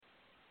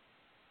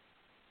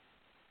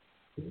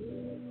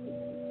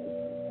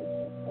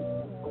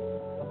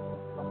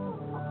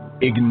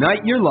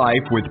Ignite your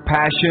life with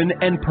passion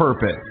and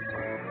purpose.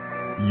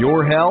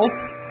 Your health,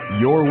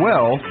 your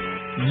wealth,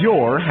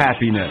 your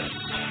happiness.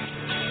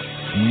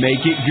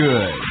 Make it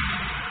good.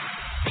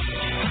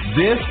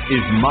 This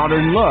is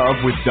Modern Love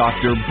with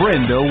Dr.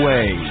 Brenda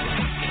Wade.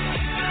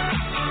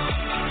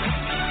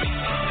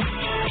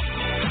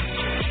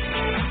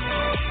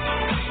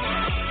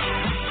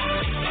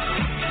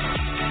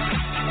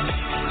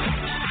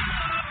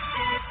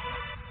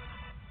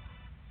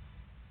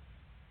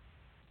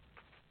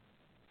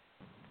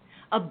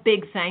 A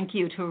big thank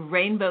you to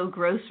Rainbow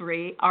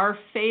Grocery, our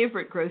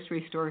favorite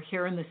grocery store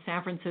here in the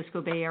San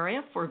Francisco Bay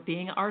Area, for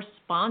being our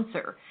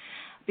sponsor,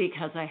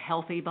 because a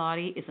healthy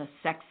body is a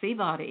sexy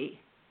body.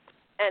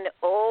 And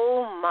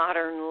oh,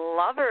 modern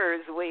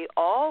lovers, we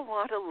all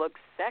want to look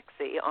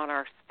sexy on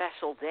our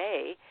special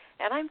day,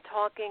 and I'm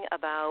talking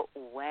about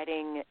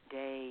wedding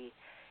day.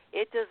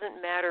 It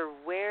doesn't matter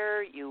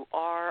where you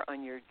are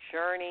on your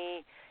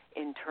journey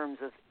in terms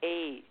of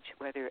age,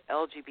 whether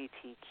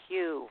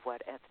LGBTQ,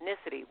 what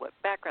ethnicity, what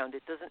background,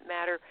 it doesn't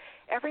matter.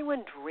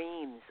 Everyone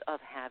dreams of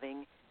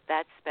having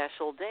that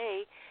special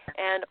day.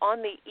 And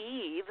on the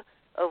eve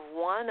of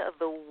one of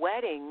the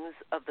weddings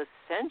of the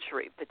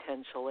century,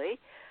 potentially,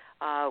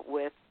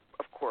 with,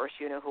 of course,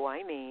 you know who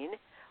I mean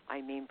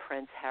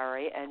Prince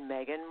Harry and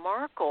Meghan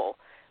Markle.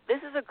 This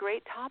is a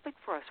great topic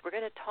for us. We're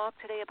going to talk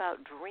today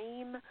about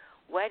dream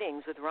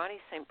weddings with Rani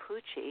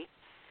Pucchi.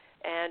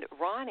 And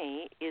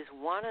Rani is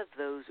one of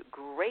those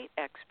great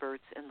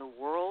experts in the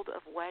world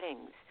of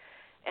weddings.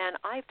 And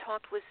I've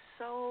talked with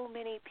so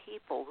many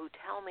people who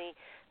tell me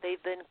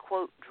they've been,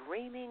 quote,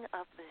 dreaming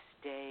of this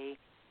day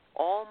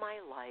all my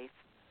life.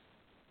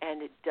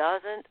 And it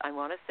doesn't, I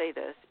want to say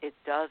this, it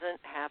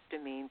doesn't have to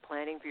mean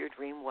planning for your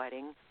dream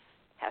wedding.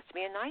 It has to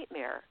be a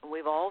nightmare. And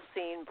we've all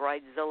seen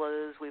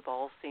Bridezillas, we've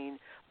all seen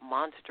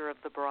Monster of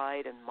the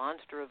Bride and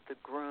Monster of the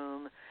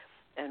Groom,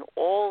 and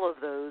all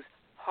of those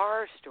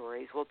horror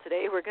stories. Well,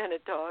 today we're going to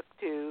talk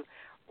to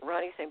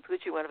Rani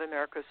Pucchi, one of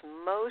America's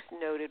most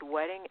noted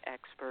wedding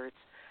experts,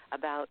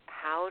 about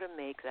how to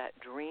make that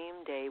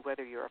dream day,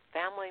 whether you're a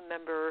family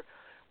member,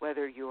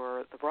 whether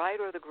you're the bride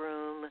or the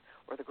groom,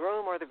 or the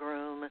groom or the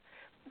groom,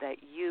 that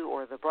you,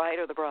 or the bride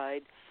or the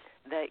bride,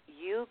 that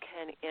you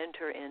can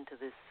enter into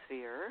this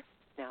sphere,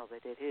 now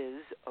that it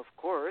is, of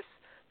course,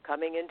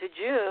 coming into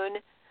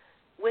June,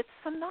 with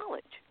some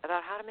knowledge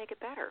about how to make it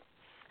better.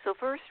 So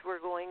first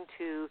we're going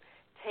to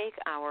take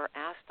our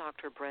Ask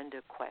Dr.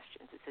 Brenda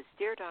questions. It says,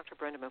 Dear Dr.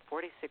 Brenda, I'm a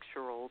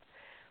 46-year-old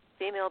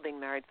female being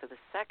married for the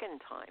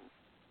second time.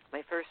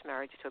 My first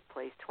marriage took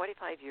place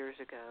 25 years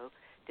ago.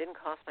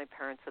 Didn't cost my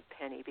parents a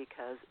penny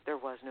because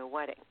there was no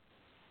wedding.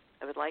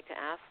 I would like to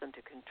ask them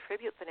to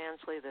contribute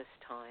financially this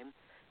time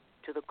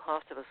to the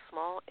cost of a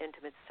small,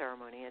 intimate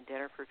ceremony and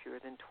dinner for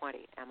fewer than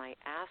 20. Am I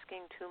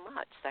asking too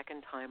much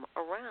second time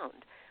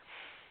around?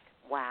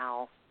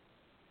 Wow.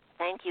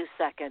 Thank you,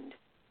 second,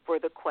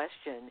 for the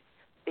question.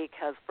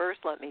 Because first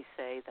let me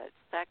say that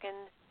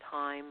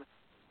second-time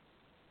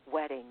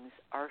weddings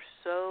are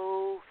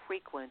so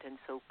frequent and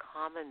so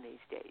common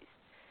these days.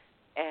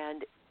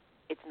 And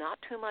it's not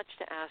too much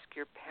to ask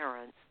your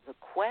parents. The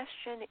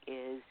question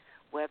is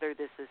whether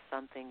this is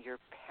something your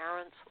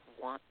parents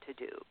want to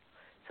do.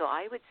 So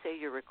I would say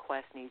your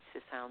request needs to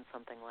sound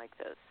something like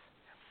this.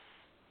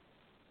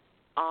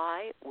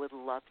 I would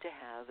love to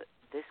have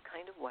this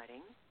kind of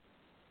wedding,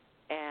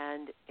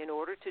 and in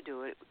order to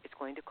do it, it's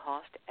going to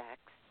cost X.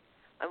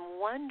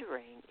 I'm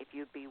wondering if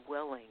you'd be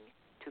willing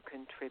to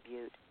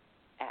contribute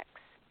X.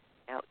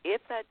 Now, if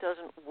that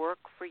doesn't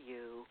work for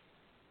you,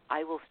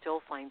 I will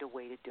still find a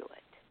way to do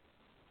it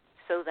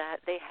so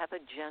that they have a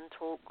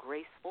gentle,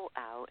 graceful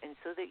out, and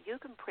so that you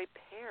can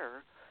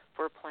prepare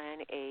for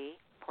plan A,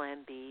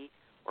 plan B,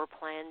 or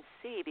plan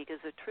C,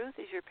 because the truth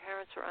is your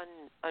parents are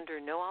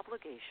under no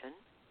obligation,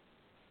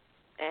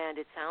 and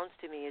it sounds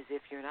to me as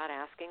if you're not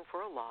asking for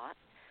a lot,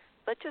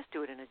 but just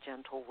do it in a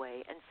gentle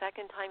way. And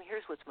second time,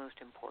 here's what's most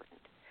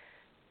important.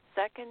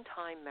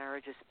 Second-time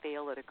marriages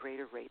fail at a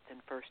greater rate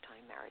than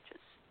first-time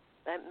marriages.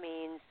 That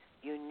means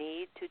you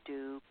need to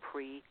do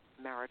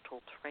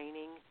premarital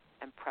training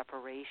and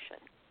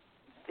preparation.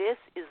 This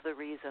is the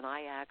reason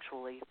I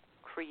actually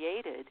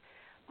created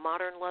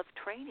Modern Love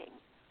Training,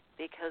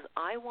 because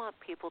I want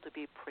people to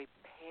be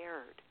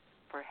prepared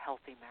for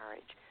healthy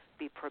marriage,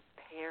 be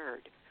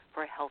prepared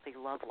for a healthy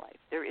love life.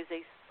 There is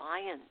a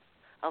science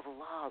of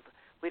love.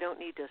 We don't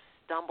need to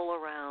stumble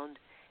around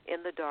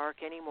in the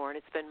dark anymore. And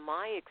it's been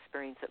my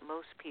experience that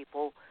most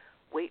people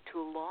wait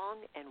too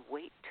long and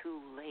wait too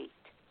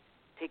late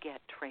to get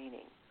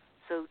training.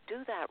 So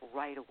do that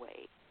right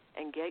away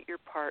and get your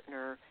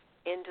partner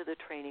into the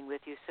training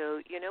with you so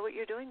you know what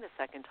you're doing the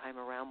second time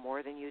around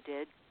more than you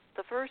did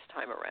the first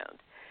time around.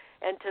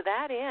 And to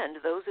that end,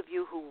 those of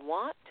you who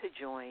want to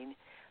join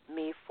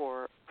me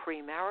for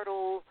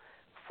premarital,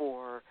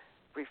 for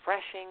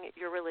refreshing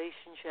your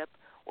relationship,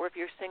 or if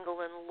you're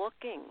single and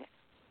looking,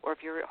 or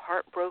if you're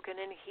heartbroken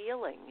and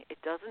healing, it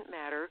doesn't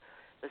matter.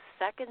 the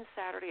second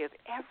Saturday of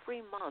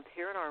every month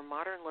here in our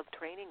Modern Love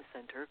Training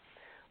Center,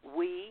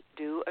 we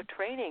do a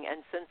training.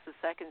 And since the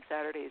second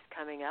Saturday is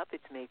coming up,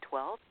 it's May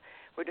 12th,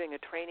 we're doing a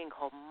training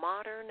called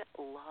Modern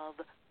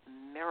Love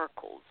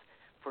Miracles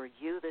for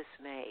you this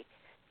May.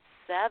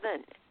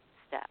 7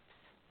 steps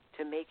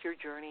to make your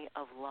journey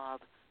of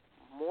love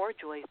more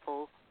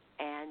joyful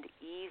and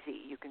easy.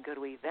 You can go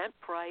to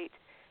Eventbrite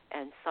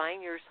and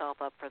sign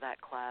yourself up for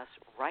that class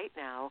right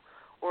now,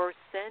 or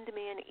send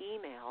me an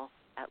email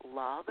at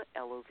love,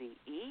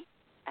 L-O-V-E,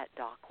 at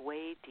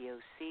docwade,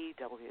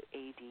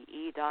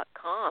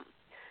 DOCWADE.com.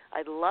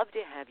 I'd love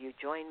to have you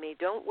join me.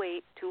 Don't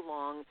wait too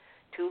long,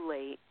 too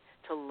late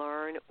to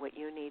learn what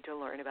you need to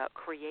learn about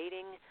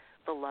creating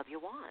the love you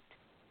want.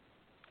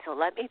 So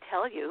let me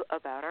tell you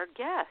about our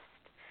guest.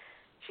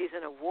 She's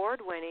an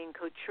award-winning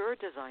couture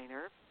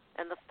designer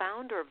and the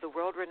founder of the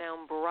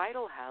world-renowned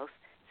bridal house,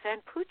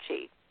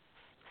 Pucchi.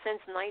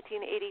 Since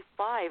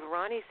 1985,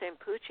 Rani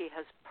Pucchi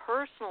has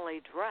personally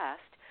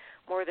dressed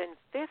more than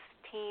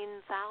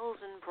 15,000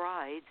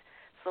 brides,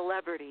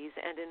 celebrities,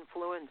 and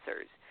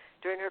influencers.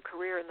 During her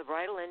career in the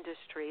bridal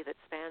industry that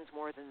spans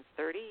more than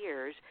 30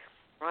 years,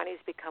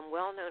 Rani's become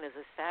well known as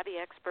a savvy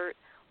expert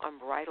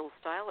on bridal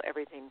style,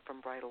 everything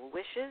from bridal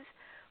wishes,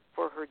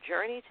 for her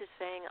journey to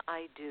saying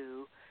I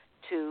do,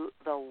 to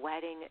the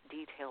wedding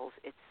details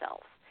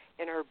itself.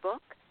 In her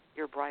book,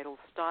 Your Bridal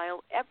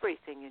Style,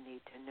 Everything You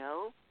Need to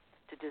Know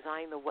to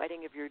Design the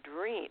Wedding of Your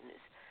Dreams,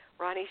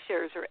 Rani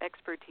shares her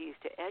expertise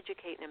to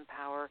educate and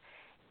empower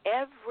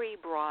every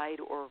bride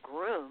or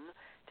groom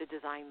to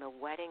design the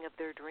wedding of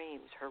their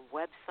dreams. Her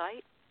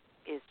website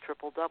is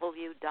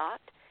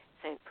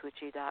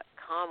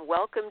www.stpucci.com.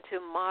 Welcome to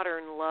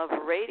Modern Love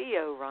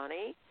Radio,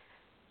 Rani.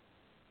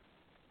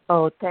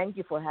 Oh, thank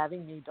you for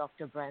having me,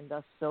 Dr.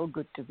 Brenda. So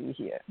good to be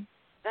here.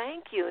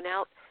 Thank you.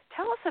 Now,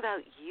 tell us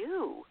about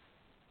you.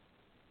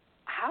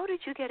 How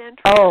did you get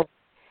interested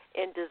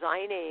in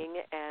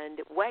designing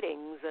and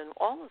weddings and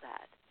all of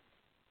that?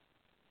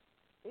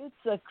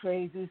 It's a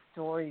crazy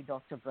story,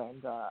 Dr.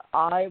 Brenda.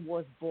 I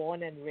was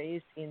born and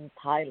raised in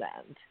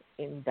Thailand,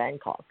 in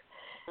Bangkok.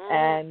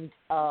 And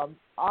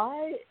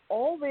I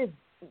always,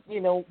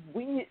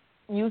 we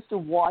used to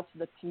watch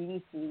the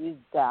TV series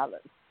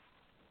Dallas.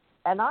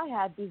 And I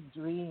had this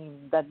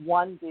dream that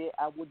one day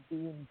I would be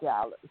in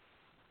Dallas.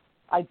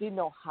 I didn't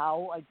know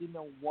how, I didn't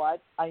know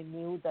what. I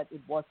knew that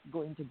it was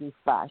going to be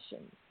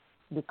fashion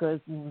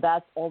because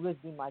that's always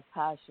been my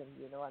passion,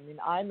 I mean,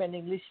 I'm an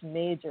English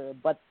major,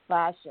 but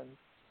fashion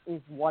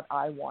is what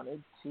I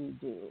wanted to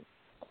do.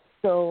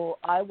 So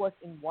I was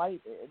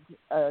invited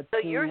So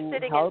you're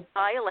sitting in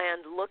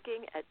Thailand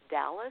looking at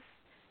Dallas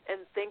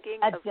and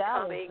thinking of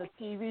Dallas, coming. the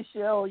TV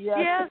show, yes.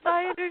 Yes,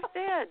 I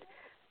understand.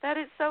 That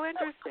is so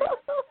interesting.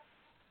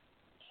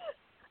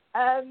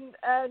 And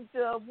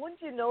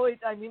wouldn't you know it,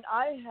 I mean,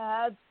 I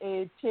had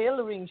a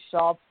tailoring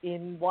shop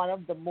in one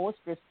of the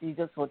most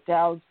prestigious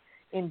hotels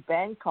in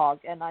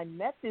Bangkok, and I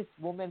met this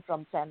woman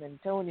from San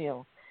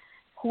Antonio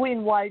who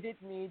invited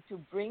me to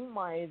bring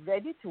my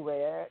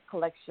ready-to-wear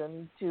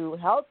collection to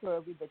help her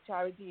with the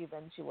charity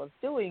event she was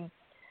doing.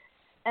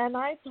 And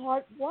I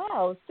thought,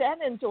 wow,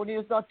 San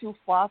Antonio is not too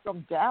far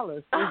from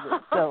Dallas, is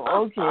it? So,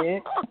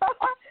 okay.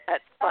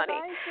 That's funny.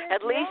 Said,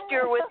 At least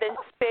you're within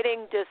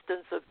spitting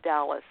distance of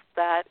Dallas.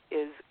 That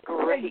is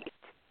great.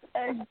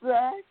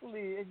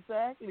 Exactly.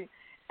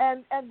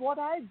 And what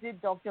I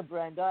did, Dr.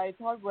 Brenda, I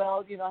thought,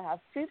 well, I have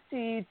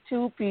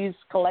 52-piece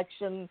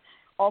collection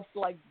of,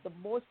 like, the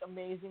most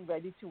amazing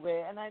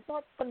ready-to-wear. And I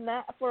thought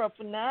for a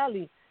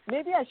finale,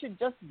 maybe I should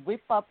just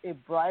whip up a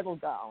bridal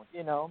gown,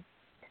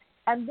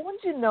 And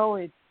won't you know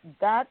it,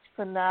 that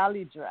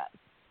finale dress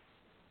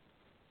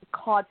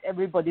caught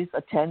everybody's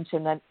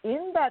attention. And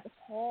in that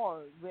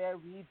hall where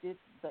we did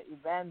the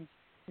event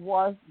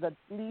was the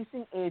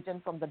leasing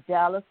agent from the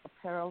Dallas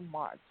Apparel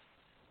Mart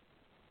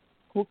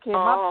who came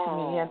up to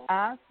me and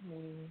asked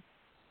me,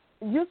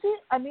 you see,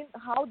 I mean,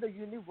 how the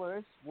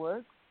universe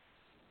works?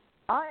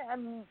 I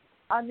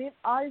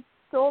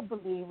so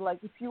believe,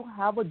 like, if you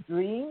have a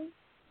dream,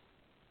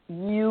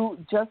 you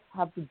just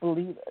have to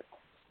believe it.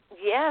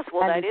 Yes,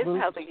 well, and that is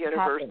how the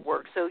universe happen.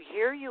 works. So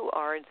here you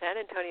are in San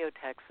Antonio,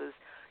 Texas.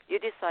 You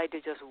decide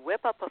to just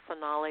whip up a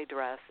finale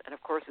dress, and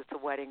of course it's a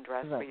wedding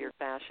dress for your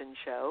fashion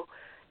show.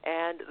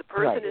 And the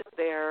person is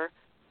there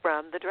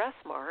from the Dress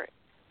Mart.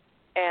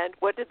 And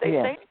what did they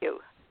say to you?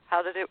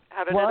 How did it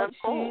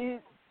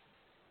unfold?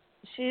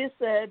 She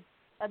said,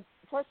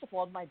 first of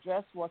all, my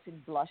dress was in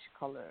blush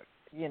color,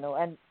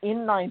 and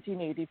in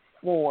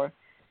 1984,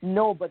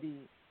 nobody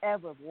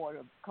ever wore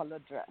a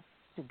colored dress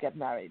to get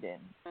married in.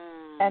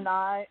 And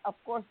of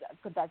course,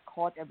 that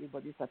caught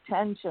everybody's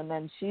attention.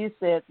 And she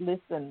said,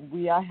 listen,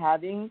 we are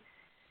having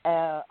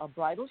a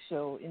bridal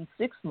show in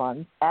 6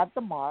 months at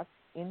the Mart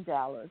in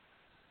Dallas.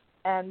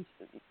 And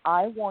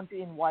I want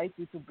to invite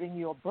you to bring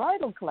your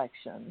bridal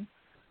collection.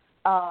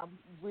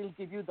 We'll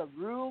give you the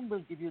room.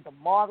 We'll give you the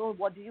model.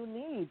 What do you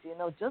need?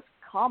 Just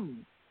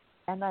come.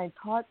 And I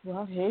thought,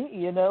 well, hey,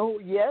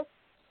 yes.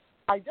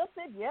 I just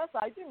said yes.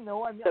 I didn't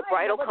know. I mean, the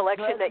bridal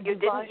collection that you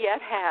didn't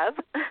yet have.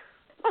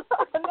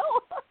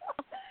 No.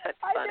 That's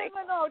I funny. didn't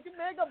even know how to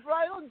make a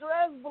bridal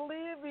dress.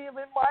 Believe me, I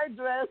mean, my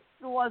dress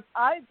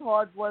I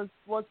thought was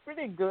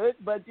pretty good,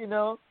 but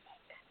so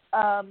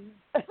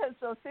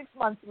 6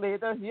 months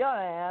later, here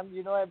I am.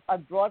 I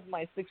brought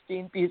my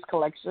 16-piece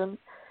collection,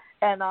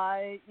 and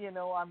I'm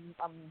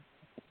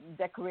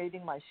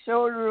decorating my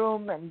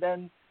showroom, and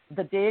then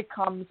the day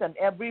comes, and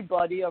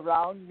everybody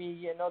around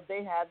me,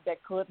 they had their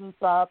curtains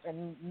up,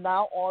 and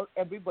now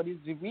everybody's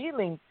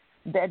revealing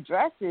their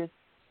dresses,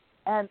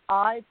 and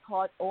I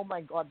thought, oh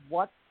my God,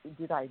 what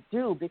did I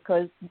do?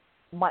 Because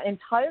my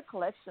entire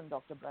collection,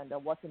 Dr. Brenda,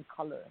 was in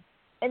color.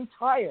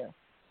 Entire.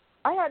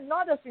 I had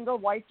not a single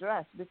white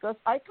dress because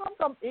I come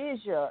from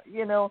Asia,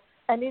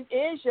 and in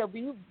Asia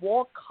we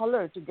wore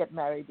color to get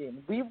married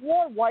in. We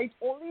wore white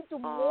only to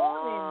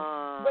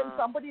mourn when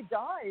somebody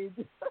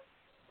died.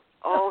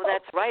 Oh,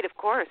 that's right. Of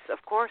course.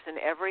 In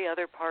every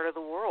other part of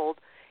the world,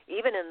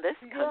 even in this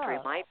country,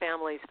 my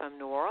family's from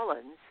New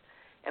Orleans,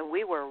 and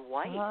we wear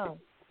white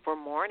for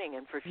mourning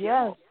and for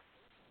funeral.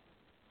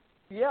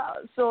 Yeah,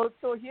 so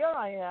here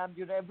I am,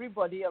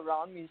 everybody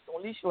around me is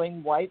only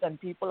showing white,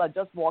 and people are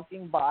just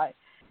walking by,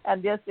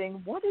 and they're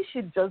saying, what did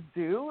she just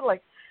do?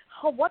 Like,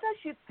 what does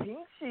she think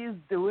she's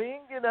doing,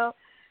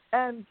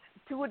 And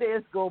 2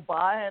 days go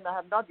by, and I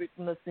have not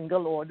written a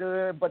single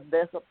order, but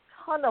there's a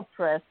ton of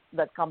press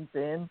that comes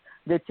in.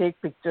 They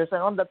take pictures,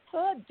 and on the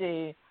third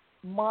day,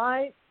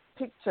 my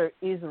picture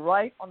is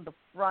right on the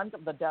front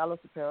of the Dallas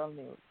Apparel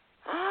News.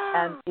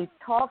 And it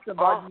talks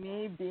about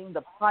me being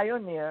the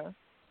pioneer,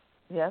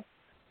 yes,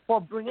 for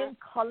bringing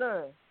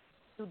color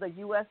to the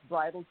U.S.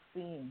 bridal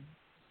scene.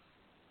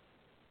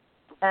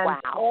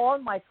 And all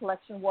my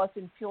collection was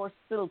in pure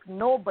silk.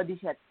 Nobody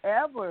had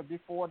ever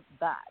before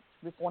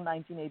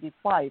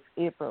 1985,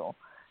 April,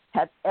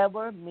 had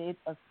ever made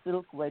a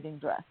silk wedding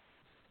dress.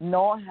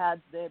 Nor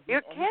had there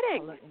been any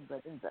color in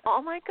wedding dress.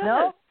 Oh, my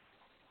goodness.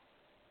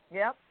 No?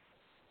 Yep.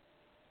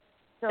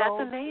 So,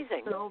 that's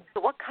amazing. So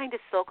what kind of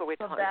silk are we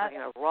talking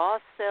about? Raw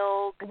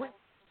silk,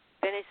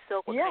 finished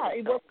silk? What kind of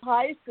it silk? was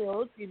Thai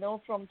silk,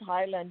 from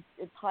Thailand.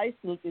 Thai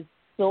silk is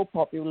so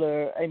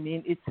popular. I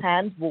mean, it's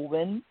hand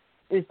woven.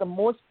 It's the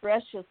most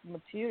precious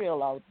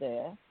material out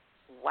there.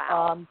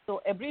 Wow.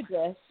 So every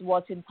dress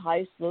was in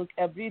Thai silk.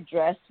 Every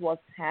dress was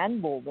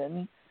hand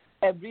woven.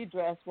 Every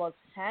dress was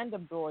hand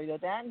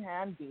embroidered and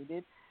hand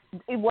beaded.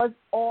 It was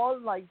all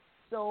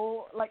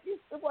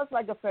it was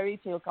like a fairy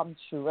tale come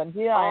true. And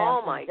here I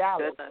am in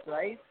Dallas,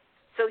 right?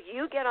 So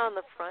you get on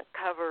the front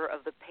cover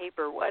of the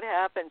paper. What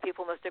happened?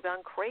 People must have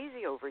gone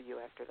crazy over you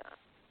after that.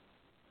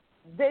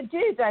 They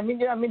did. I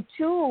mean,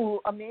 two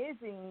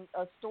amazing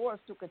stores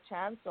took a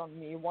chance on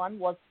me. One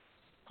was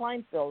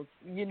Kleinfeld's.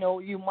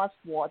 You must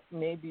watch.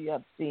 Maybe you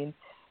have seen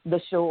the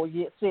show.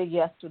 Say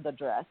Yes to the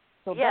Dress.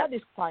 So that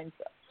is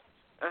Kleinfeld.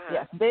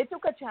 Yes, they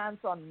took a chance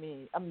on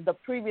me. The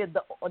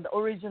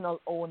original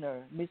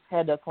owner, Miss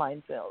Heather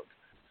Kleinfeld.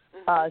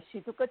 She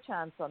took a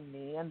chance on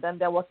me, and then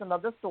there was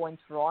another store in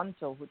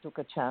Toronto who took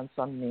a chance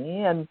on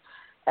me, and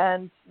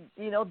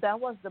that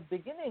was the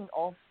beginning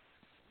of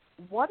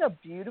what a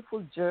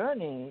beautiful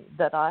journey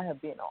that I have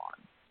been on.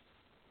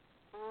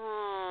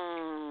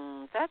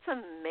 That's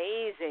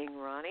amazing,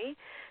 Rani.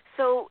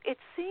 So it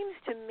seems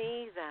to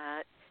me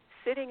that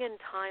sitting in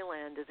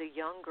Thailand as a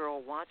young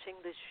girl watching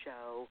this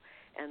show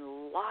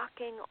and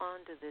locking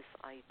onto this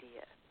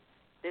idea,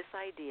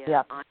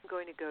 I'm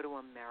going to go to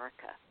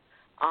America.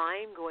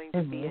 I'm going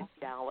to be in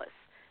Dallas.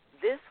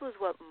 This was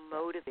what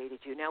motivated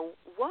you. Now,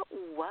 what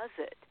was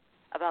it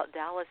about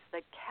Dallas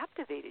that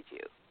captivated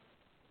you?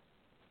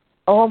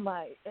 Oh,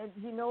 my. And,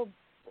 it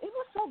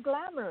was so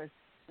glamorous.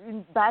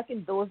 Back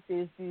in those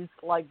days, these,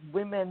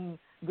 women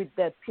with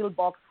their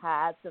pillbox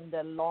hats and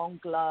their long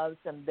gloves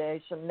and their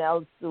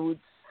Chanel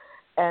suits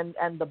and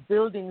the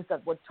buildings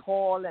that were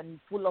tall and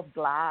full of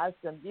glass.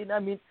 And,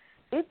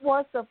 it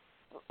was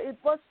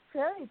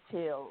fairy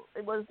tale.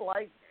 It was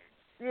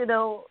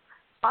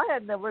I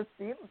had never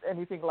seen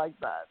anything like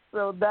that.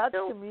 So that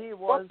to me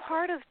was... What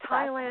part of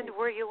Thailand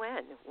were you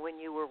in when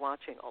you were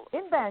watching all of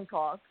this? In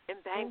Bangkok. In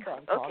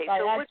Bangkok. Okay,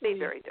 so it would be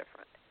very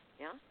different.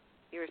 Yeah?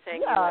 You were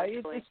saying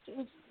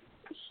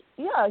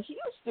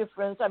huge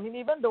difference. I mean,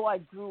 even though I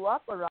grew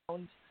up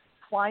around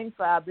fine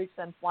fabrics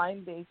and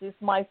fine laces,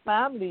 my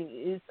family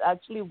is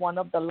actually one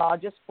of the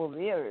largest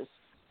purveyors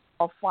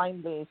of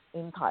fine lace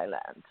in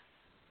Thailand.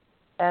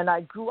 And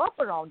I grew up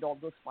around all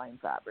those fine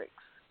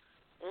fabrics.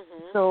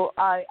 So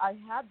I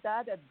had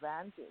that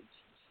advantage,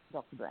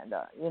 Dr.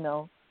 Brenda,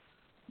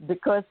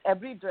 because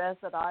every dress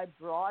that I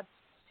brought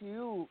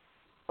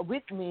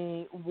with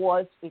me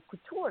was a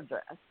couture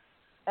dress.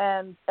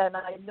 And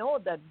I know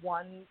that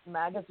one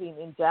magazine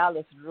in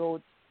Dallas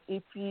wrote,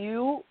 if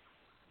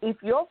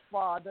your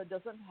father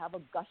doesn't have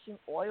a gushing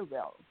oil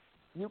well,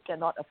 you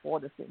cannot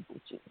afford a simple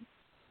Pucci.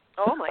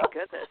 Oh, my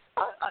goodness.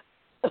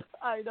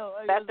 I know.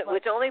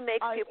 Which only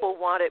makes people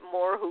want it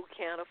more who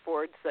can't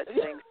afford such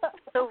things.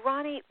 So,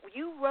 Rani,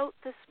 you wrote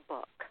this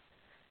book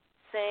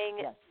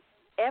saying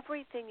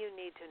everything you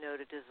need to know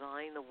to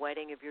design the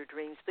wedding of your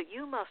dreams, but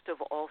you must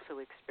have also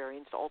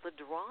experienced all the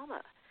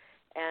drama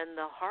and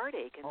the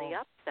heartache and the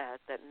upset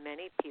that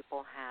many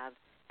people have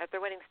at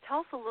their weddings. Tell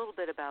us a little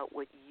bit about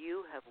what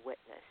you have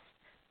witnessed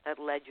that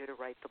led you to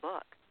write the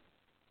book.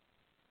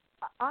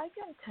 I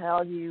can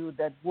tell you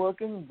that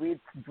working with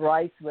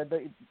brides,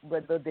 whether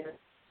they're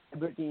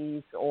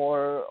celebrities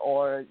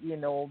or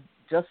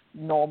just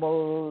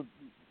normal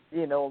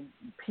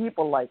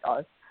people like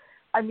us,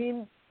 I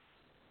mean,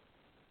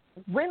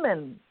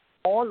 women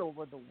all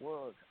over the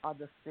world are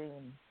the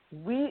same.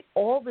 We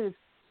always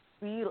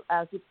feel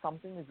as if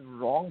something is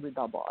wrong with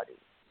our body.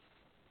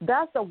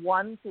 That's the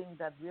one thing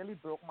that really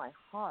broke my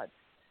heart.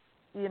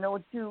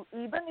 To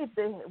even if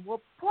they were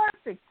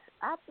perfect,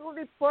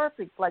 absolutely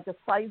perfect, like a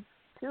size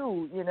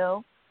 2,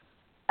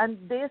 and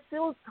they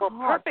still thought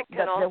perfect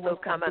can also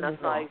come in a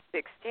size wrong.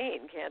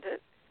 16, can't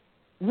it?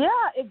 Yeah,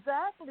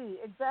 exactly.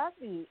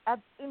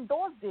 In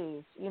those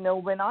days,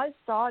 when I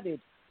started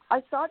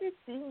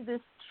seeing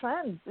this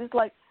trend. It's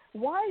like,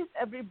 why is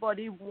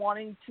everybody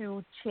wanting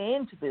to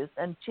change this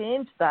and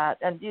change that?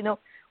 And,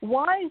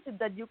 why is it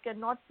that you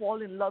cannot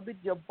fall in love with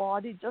your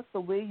body just the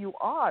way you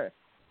are?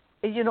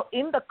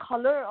 In the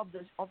color of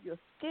your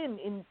skin,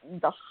 in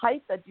the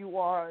height that you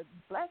are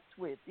blessed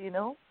with,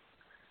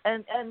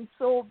 And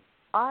so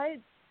I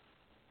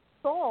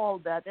saw all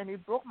that, and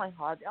it broke my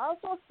heart. I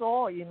also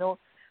saw,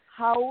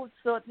 how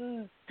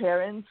certain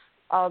parents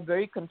are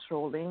very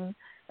controlling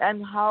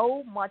and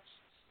how much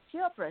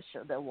peer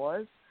pressure there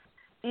was,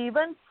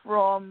 even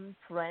from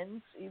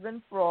friends,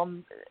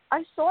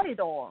 I saw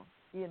it all,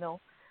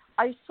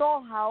 I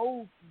saw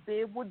how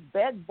they would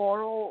beg and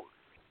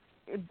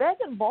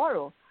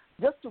borrow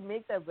just to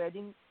make their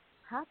wedding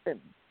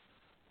happen.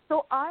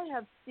 So I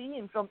have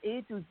seen from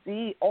A to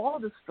Z all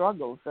the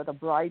struggles that a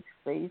bride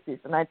faces,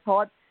 and I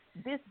thought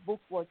this book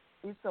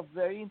is a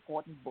very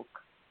important book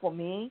for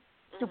me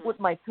to put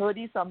my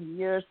 30-some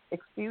years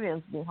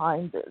experience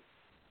behind this.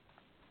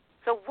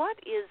 So what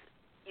is,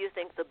 you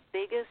think, the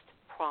biggest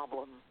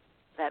problem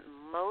that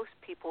most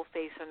people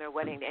face on their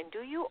wedding? And do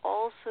you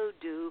also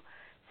do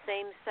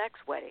same-sex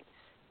weddings?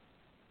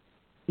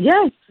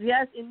 Yes.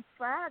 In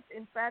fact,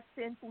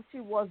 St.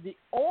 Pucchi was the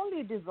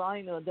only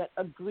designer that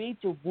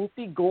agreed to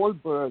Whoopi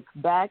Goldberg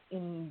back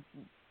in,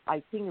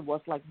 I think it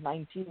was like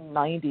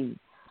 1990.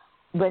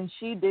 When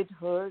she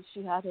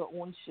had her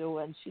own show,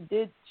 and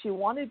she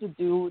wanted to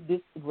do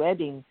this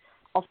wedding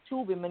of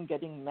 2 women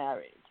getting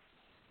married,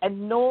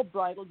 and no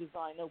bridal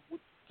designer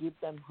would give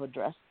them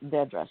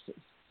their dresses.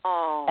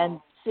 Oh.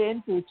 And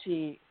St.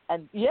 Pucci,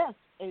 and yes,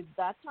 at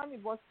that time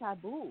it was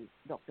taboo,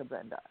 Dr.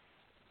 Brenda.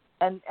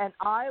 And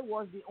I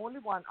was the only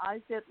one.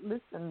 I said,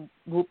 listen,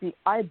 Whoopi,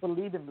 I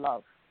believe in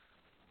love.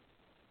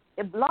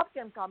 If love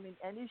can come in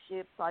any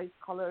shape, size,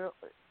 color,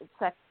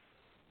 sex,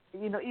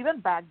 even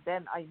back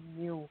then I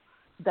knew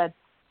that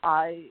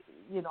I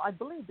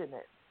believed in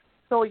it.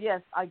 So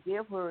yes, I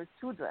gave her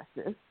 2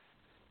 dresses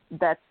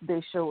that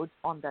they showed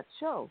on that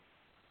show.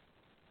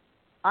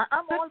 I'm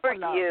all for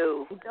love.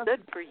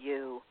 Good for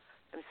you.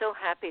 I'm so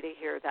happy to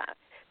hear that,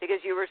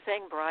 because you were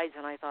saying brides,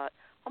 and I thought,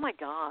 oh my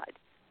God,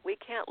 we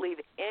can't leave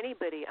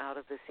anybody out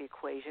of this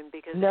equation,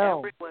 because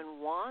everyone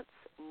wants,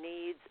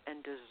 needs,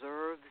 and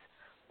deserves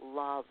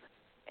love.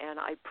 And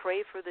I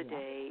pray for the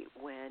day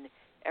when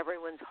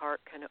everyone's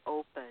heart can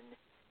open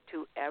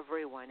to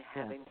everyone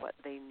having what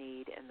they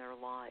need in their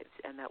lives,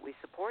 and that we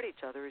support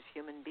each other as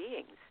human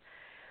beings.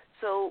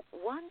 So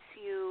once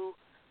you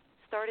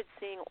started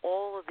seeing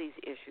all of these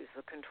issues,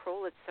 the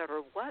control, et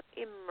cetera, what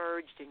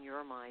emerged in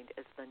your mind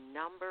as the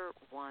number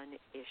one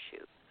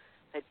issue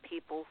that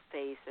people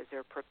face as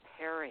they're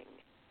preparing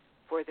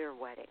for their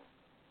wedding?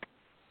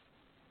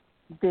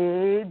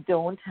 They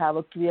don't have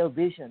a clear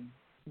vision,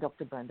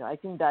 Dr. Brenda. I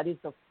think that is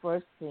the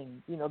first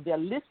thing. They're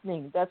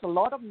listening. There's a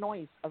lot of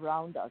noise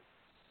around us.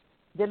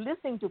 They're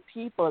listening to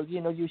people,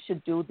 you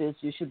should do this,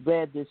 you should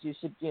wear this, you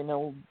should,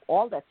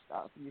 all that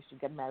stuff. You should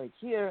get married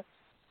here.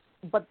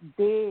 But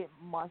they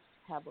must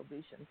have a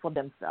vision for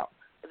themselves.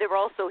 They were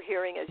also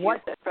hearing, as you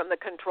said, from the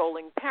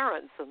controlling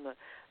parents and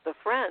the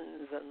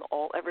friends and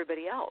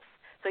everybody else.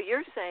 So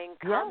you're saying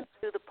come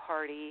to the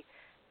party,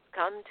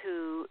 come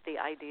to the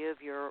idea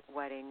of your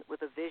wedding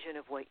with a vision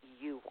of what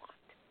you want,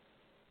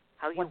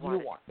 how you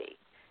want it to be.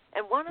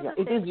 And one of the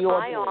things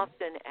I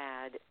often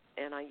add,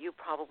 and you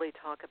probably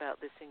talk about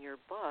this in your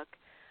book,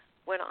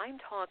 when I'm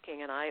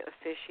talking and I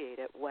officiate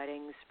at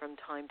weddings from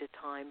time to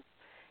time,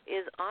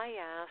 is I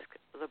ask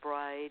the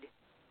bride,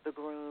 the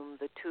groom,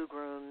 the 2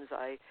 grooms.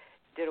 I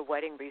did a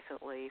wedding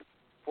recently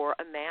for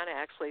a man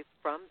actually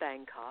from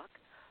Bangkok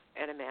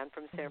and a man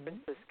from San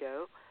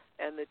Francisco,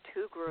 and the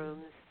 2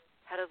 grooms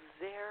had a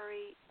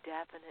very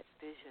definite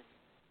vision.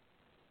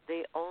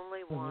 They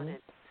only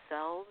wanted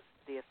themselves,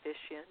 the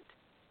officiant,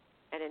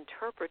 an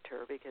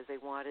interpreter, because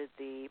they wanted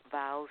the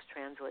vows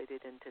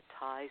translated into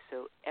Thai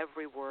so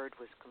every word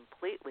was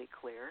completely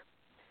clear,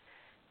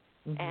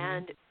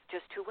 and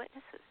just 2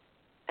 witnesses.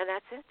 And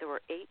that's it. There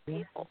were 8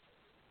 people.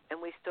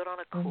 And we stood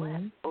on a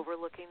cliff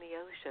overlooking the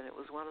ocean. It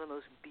was one of the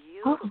most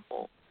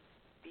beautiful,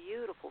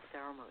 beautiful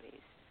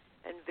ceremonies,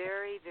 and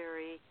very,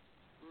 very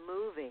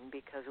moving,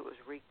 because it was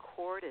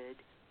recorded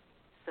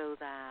so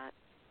that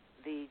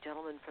the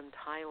gentleman from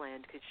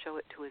Thailand could show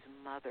it to his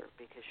mother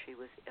because she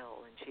was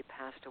ill, and she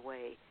passed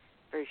away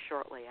very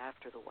shortly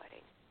after the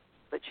wedding.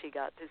 But she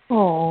got to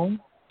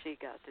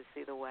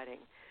see the wedding.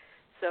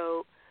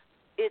 So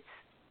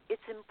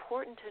it's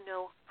important to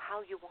know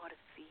how you want to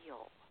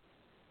feel.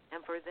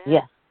 And for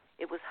them,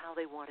 it was how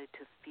they wanted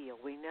to feel.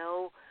 We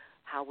know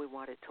how we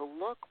want it to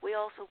look. We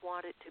also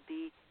want it to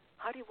be,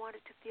 how do you want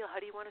it to feel? How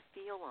do you want to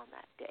feel on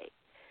that day?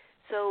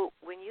 So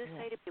when you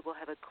say to people,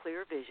 have a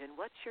clear vision,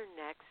 what's your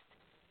next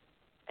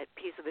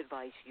piece of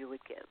advice you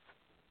would give?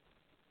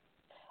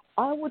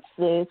 I would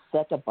say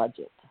set a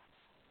budget,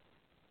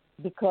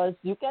 because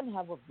you can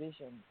have a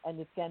vision and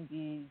it can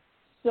be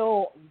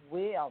so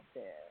way out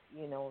there,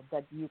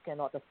 that you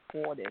cannot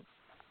afford it.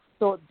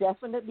 So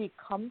definitely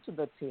come to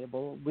the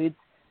table with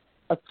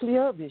a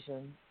clear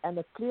vision and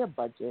a clear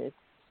budget,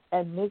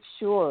 and make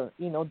sure,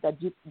 that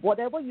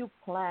whatever you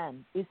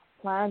plan is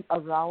planned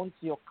around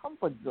your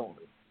comfort zone.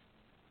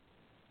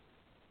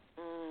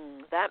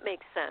 That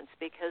makes sense,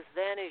 because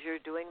then as you're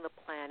doing the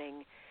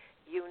planning,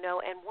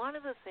 and one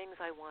of the things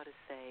I want to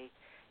say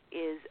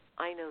is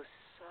I know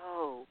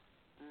so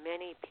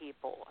many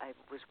people. I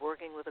was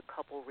working with a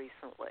couple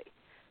recently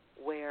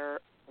where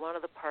one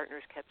of the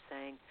partners kept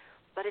saying,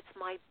 but it's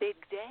my big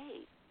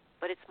day.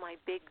 But it's my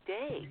big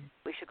day.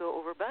 We should go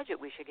over budget.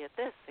 We should get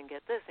this and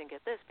get this and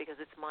get this because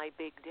it's my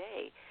big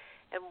day.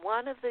 And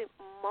one of the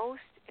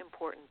most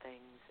important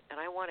things, and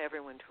I want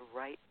everyone to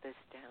write this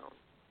down,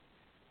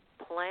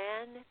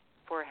 plan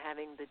for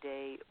having the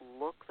day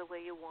look the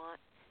way you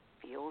want,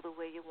 feel the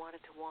way you want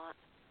it to want.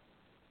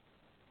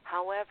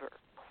 However,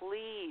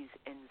 please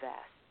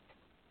invest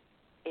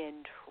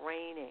in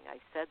training.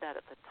 I said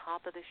that at the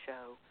top of the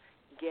show.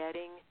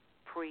 Getting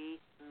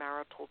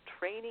premarital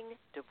training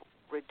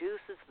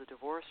reduces the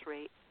divorce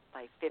rate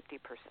by 50%.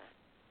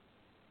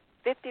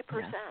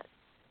 50%.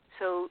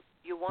 So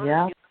you want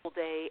a beautiful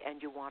day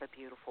and you want a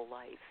beautiful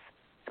life.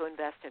 So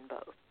invest in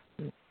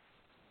both.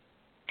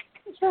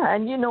 Yeah,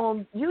 and you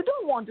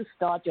don't want to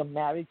start your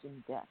marriage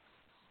in debt.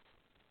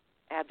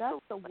 Absolutely.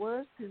 That's the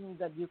worst thing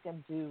that you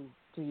can do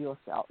to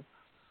yourself.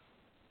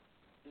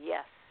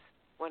 Yes,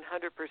 100%.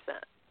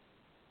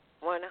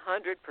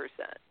 100%.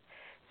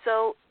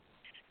 So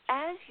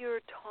as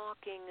you're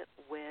talking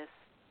with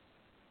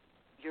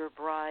your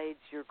brides,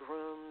 your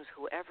grooms,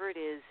 whoever it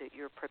is that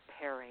you're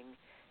preparing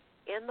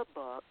in the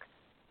book,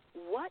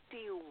 what do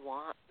you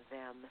want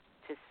them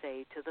to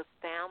say to the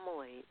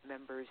family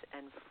members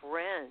and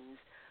friends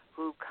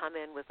who come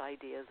in with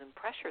ideas and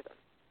pressure them?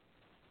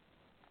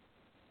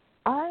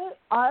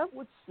 I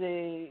would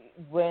say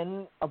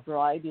when a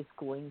bride is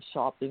going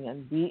shopping,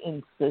 and we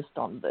insist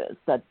on this,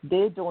 that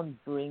they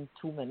don't bring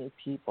too many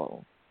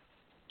people.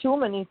 Too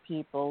many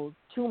people,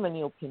 too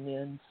many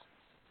opinions.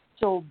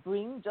 So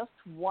bring just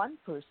one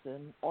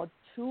person or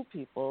two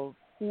people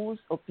whose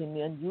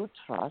opinion you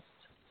trust,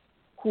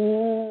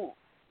 who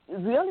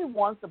really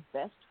wants the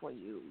best for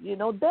you.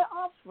 There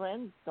are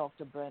friends,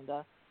 Dr.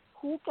 Brenda,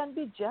 who can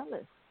be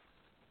jealous.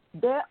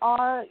 There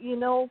are,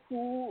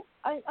 who,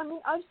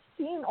 I've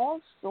seen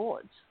all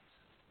sorts.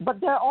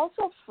 But there are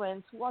also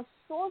friends who are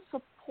so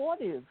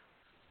supportive.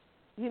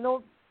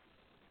 So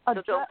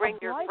don't bring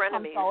your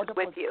frenemies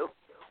with you.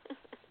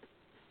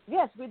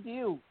 Yes, with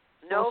you.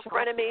 No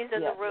frenemies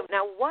in the room.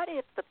 Now, what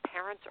if the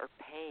parents are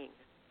paying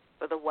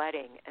for the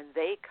wedding and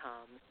they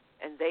come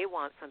and they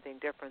want something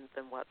different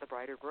than what the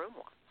bride or groom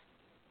wants?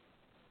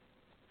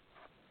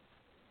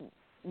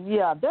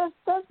 Yeah, there's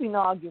been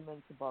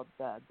arguments about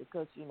that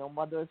because,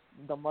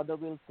 the mother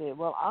will say,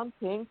 well, I'm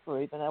paying for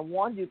it and I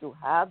want you to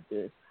have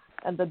this.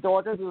 And the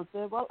daughter will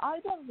say, well, I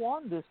don't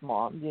want this,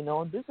 Mom.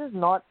 This is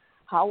not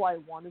how I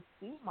want to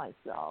see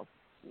myself.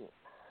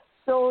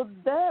 So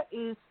there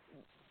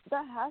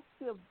has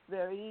to be a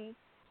very,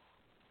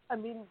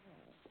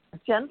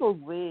 gentle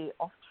way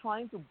of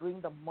trying to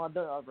bring the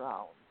mother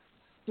around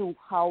to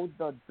how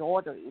the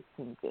daughter is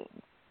thinking.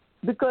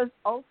 Because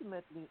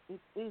ultimately, it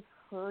is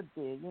her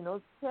day.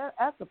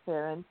 As a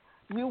parent,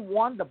 you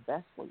want the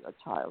best for your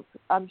child.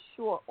 I'm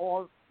sure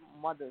all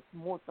mothers,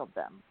 most of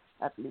them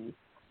at least,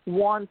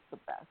 want the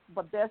best.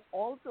 But there's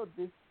also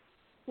this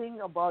thing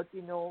about,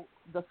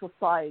 the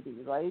society,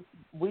 right?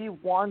 We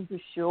want to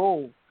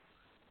show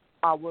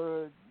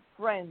our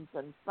friends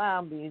and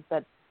families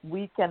that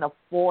we can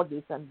afford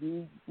this and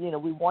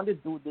we want to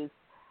do this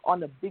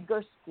on a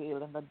bigger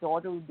scale. And the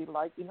daughter will be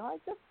like, I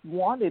just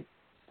want it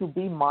to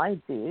be my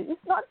day.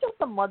 It's not just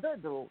the mother,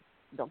 though,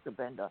 Dr.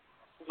 Brenda.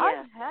 Yeah.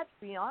 I've had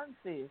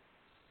fiancés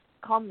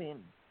come in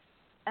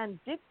and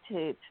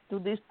dictate to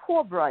these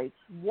poor brides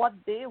what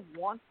they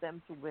want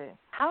them to wear.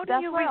 How do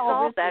you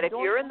resolve that if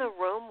you're in the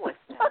room with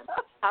them?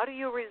 How do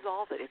you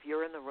resolve it if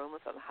you're in the room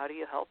with them? How do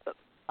you help them?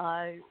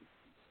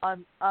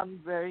 I'm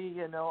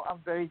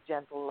very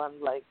gentle.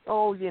 I'm like,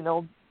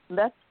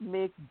 let's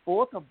make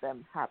both of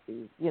them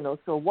happy.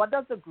 So what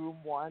does the groom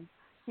want?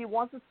 He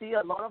wants to see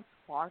a lot of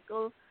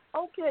sparkle.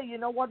 Okay, you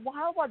know what?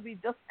 How about we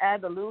just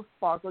add a little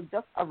sparkle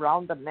just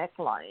around the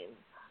neckline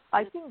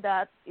I think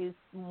that is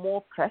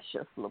more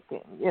precious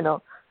looking, you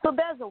know. So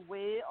there's a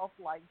way of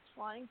like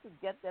trying to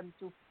get them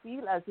to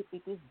feel as if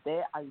it is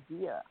their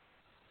idea.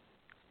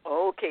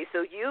 Okay,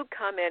 so you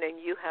come in and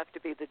you have to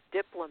be the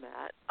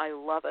diplomat. I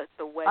love it,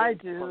 the wedding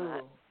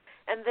diplomat.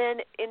 And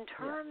then in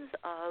terms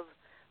of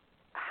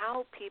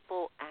how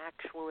people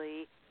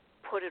actually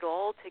put it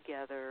all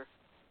together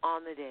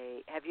on the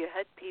day, have you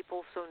had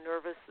people so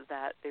nervous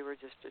that they were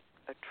just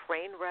a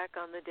train wreck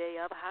on the day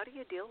of? How do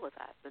you deal with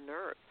that, the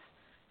nerves?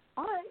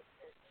 I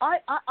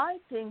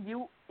think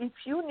if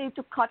you need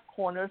to cut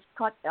corners,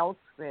 cut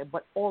elsewhere,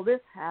 but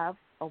always have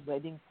a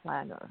wedding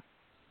planner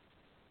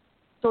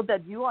so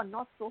that you are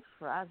not so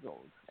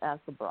frazzled as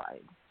the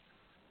bride.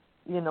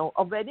 You know,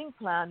 a wedding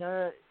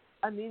planner,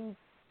 I mean,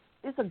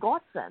 it's a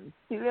godsend.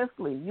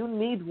 Seriously, you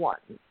need one.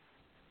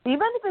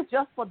 Even if it's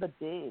just for the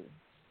day,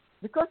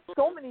 because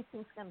so many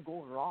things can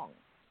go wrong.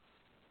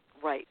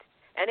 Right.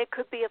 And it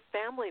could be a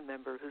family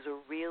member who's a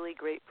really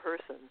great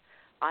person.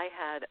 I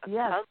had a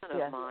cousin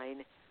of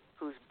mine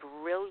who's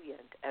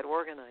brilliant at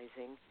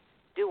organizing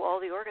do all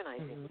the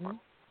organizing for me.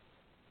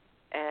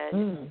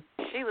 And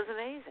she was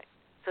amazing.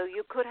 So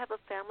you could have a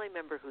family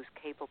member who's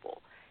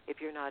capable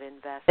if you're not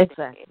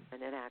investing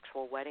in an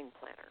actual wedding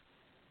planner.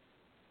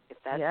 If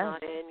that's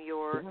not in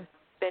your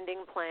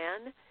spending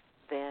plan,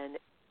 then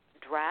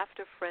draft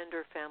a friend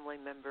or family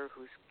member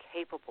who's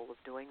capable of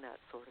doing that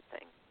sort of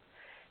thing.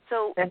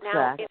 So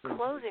now, in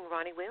closing,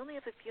 Rani, we only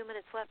have a few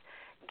minutes left.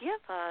 Give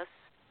us,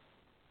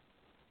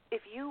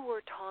 if you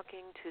were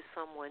talking to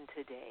someone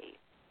today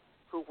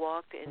who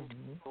walked into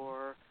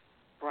your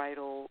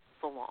bridal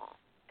salon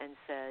and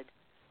said,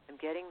 I'm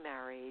getting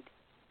married,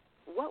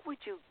 what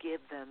would you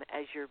give them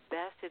as your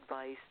best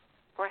advice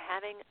for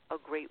having a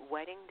great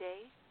wedding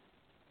day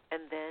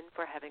and then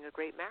for having a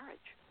great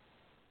marriage?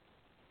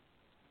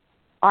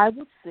 I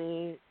would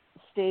say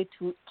stay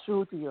true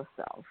to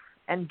yourself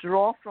and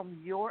draw from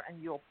your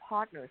and your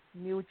partner's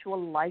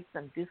mutual likes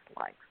and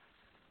dislikes.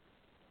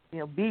 You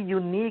know, be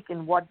unique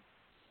in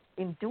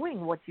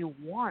doing what you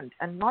want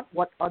and not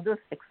what others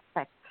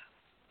expect.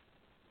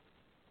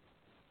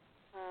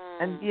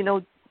 And, you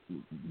know,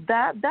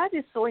 that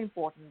is so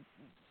important.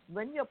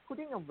 When you're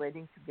putting a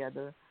wedding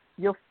together,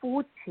 your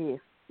food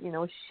taste, you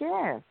know,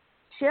 share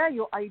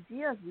your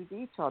ideas with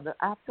each other.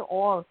 After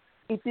all,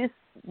 it is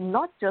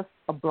not just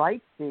a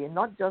bride's day,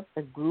 not just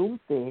a groom's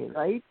day,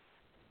 right?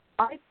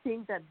 I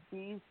think that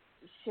these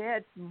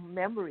shared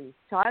memories,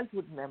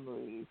 childhood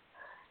memories,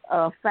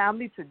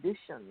 family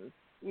traditions,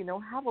 you know,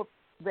 have a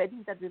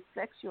wedding that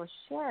reflects your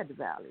shared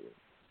values.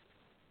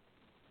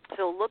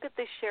 So look at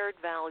the shared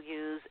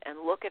values and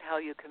look at how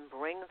you can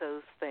bring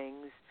those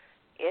things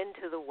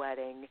into the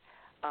wedding.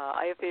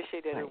 I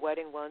officiated a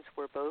wedding once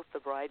where both the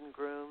bride and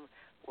groom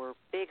were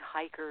big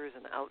hikers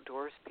and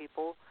outdoors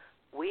people.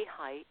 We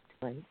hiked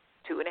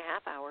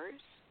 2.5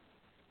 hours.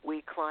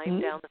 We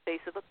climbed down the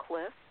face of a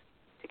cliff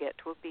to get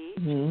to a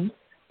beach.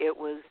 It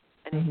was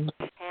an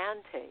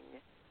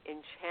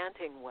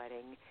enchanting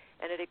wedding,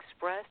 and it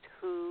expressed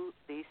who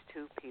these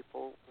two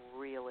people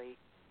really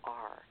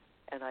are.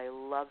 And I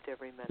loved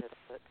every minute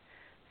of it.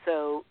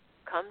 So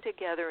come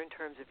together in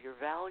terms of your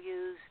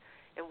values,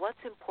 and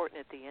what's important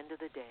at the end of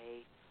the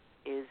day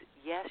is,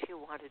 yes, you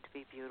want it to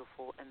be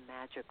beautiful and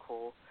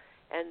magical.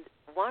 And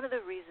one of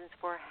the reasons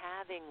for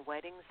having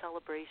wedding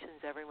celebrations,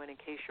 everyone, in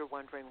case you're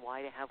wondering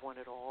why to have one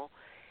at all,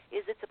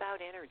 is it's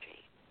about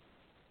energy.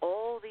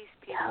 All these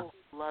people who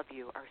love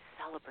you are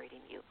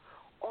celebrating you.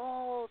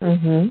 All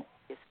this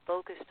is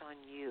focused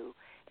on you,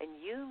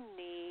 and you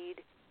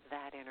need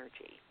that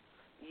energy.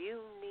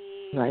 You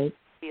need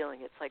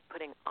feeling. It's like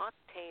putting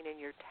octane in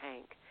your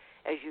tank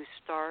as you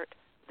start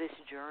this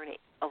journey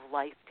of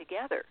life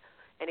together.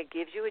 And it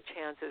gives you a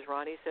chance, as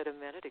Rani said a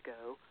minute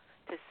ago,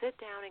 to sit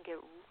down and get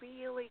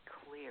really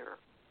clear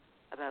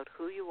about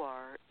who you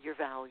are, your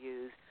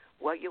values,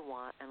 what you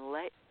want, and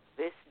let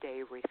this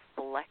day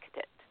reflect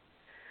it.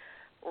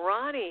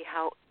 Rani,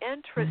 how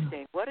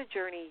interesting. What a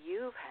journey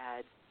you've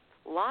had.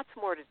 Lots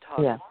more to talk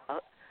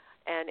about.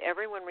 And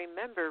everyone,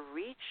 remember,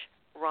 reach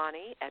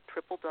Rani at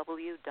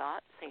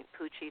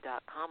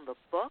www.stpucci.com. The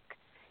book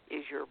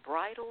is Your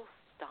Bridal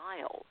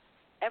Style.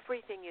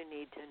 Everything you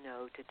need to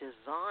know to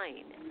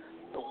design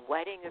the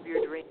wedding of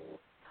your dreams.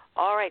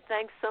 All right,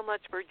 thanks so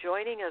much for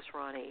joining us,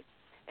 Rani.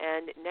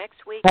 And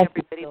next week,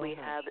 everybody, we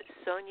have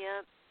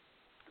Sonia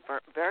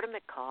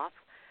Verdemikoff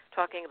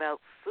talking about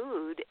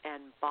food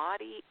and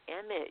body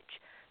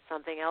image,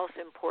 something else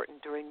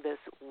important during this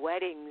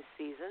wedding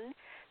season.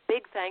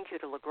 Big thank you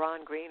to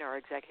LeGrand Green, our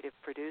executive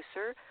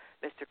producer,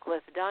 Mr.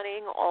 Cliff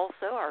Dunning,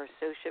 also our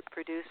associate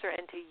producer,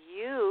 and to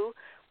you,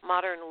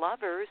 modern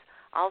lovers.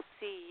 I'll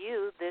see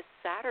you this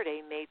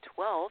Saturday, May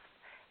 12th,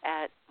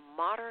 at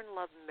Modern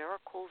Love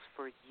Miracles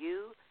for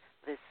You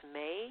this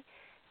May,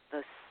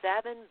 the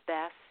 7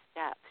 best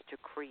steps to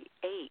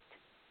create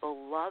the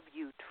love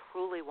you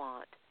truly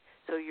want.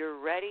 So you're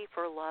ready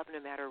for love no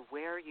matter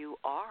where you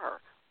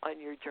are on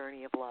your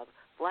journey of love.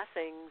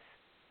 Blessings.